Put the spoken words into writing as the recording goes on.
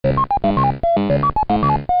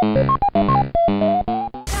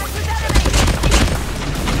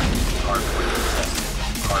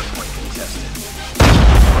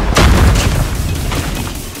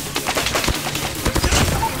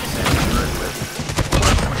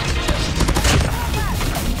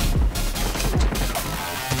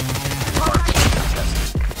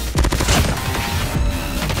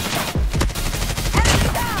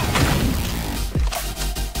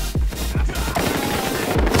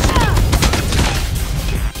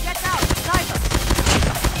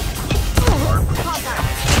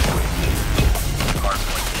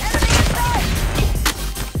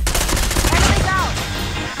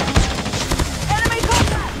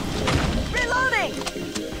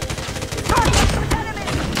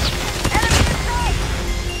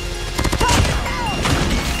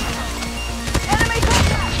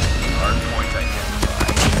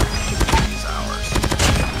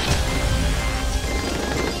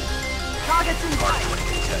Targets in sight.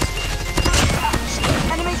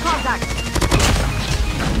 Enemy contact.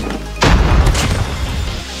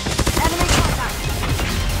 Enemy contact.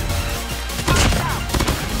 Down.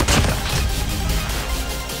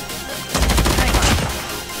 Hang on.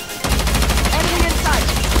 Enemy in sight.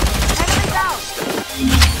 Enemy down.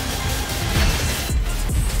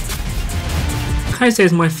 Okay, so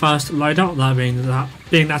here's my first loadout, that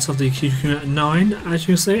being that of the QQ9. As you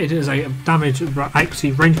can see, it is a damage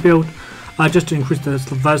accuracy range build, just to increase the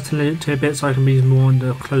versatility a bit, so I can be more in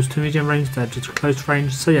the close to medium range than just close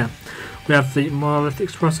range. So yeah, we have the monolithic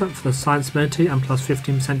suppressor for the silence ability and plus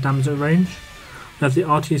 15% damage at range. We have the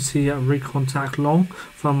RTC recontact long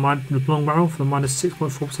for long barrel for the minus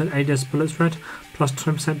 6.4% ADS bullet spread, plus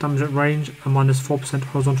 20% damage at range and minus 4%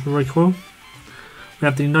 horizontal recoil. We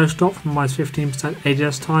have the no stop for minus 15%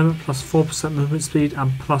 ADS time, plus 4% movement speed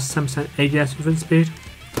and plus 10% ADS movement speed.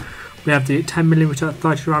 We have the 10mm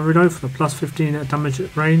 30 round reido for the plus 15 damage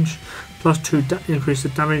at range, plus 2 increase the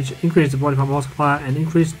damage, increase the body part multiplier, and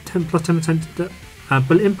increase plus 10%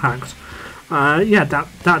 bullet impact.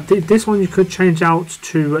 This one you could change out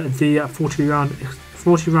to the 40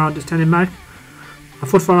 round extended mag. A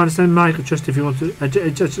 45 round extended mag, just if you want to,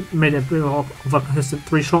 it just made it a bit of a consistent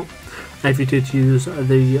 3-shot. If you did use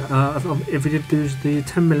the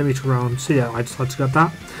 10mm round, so yeah, I decided to go with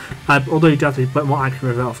that. Although you do have to be a bit more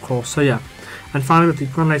accurate with it, of course. So yeah, and finally with the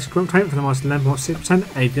granulated grip tape for the minus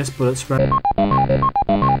 11.6% ADS bullet spread.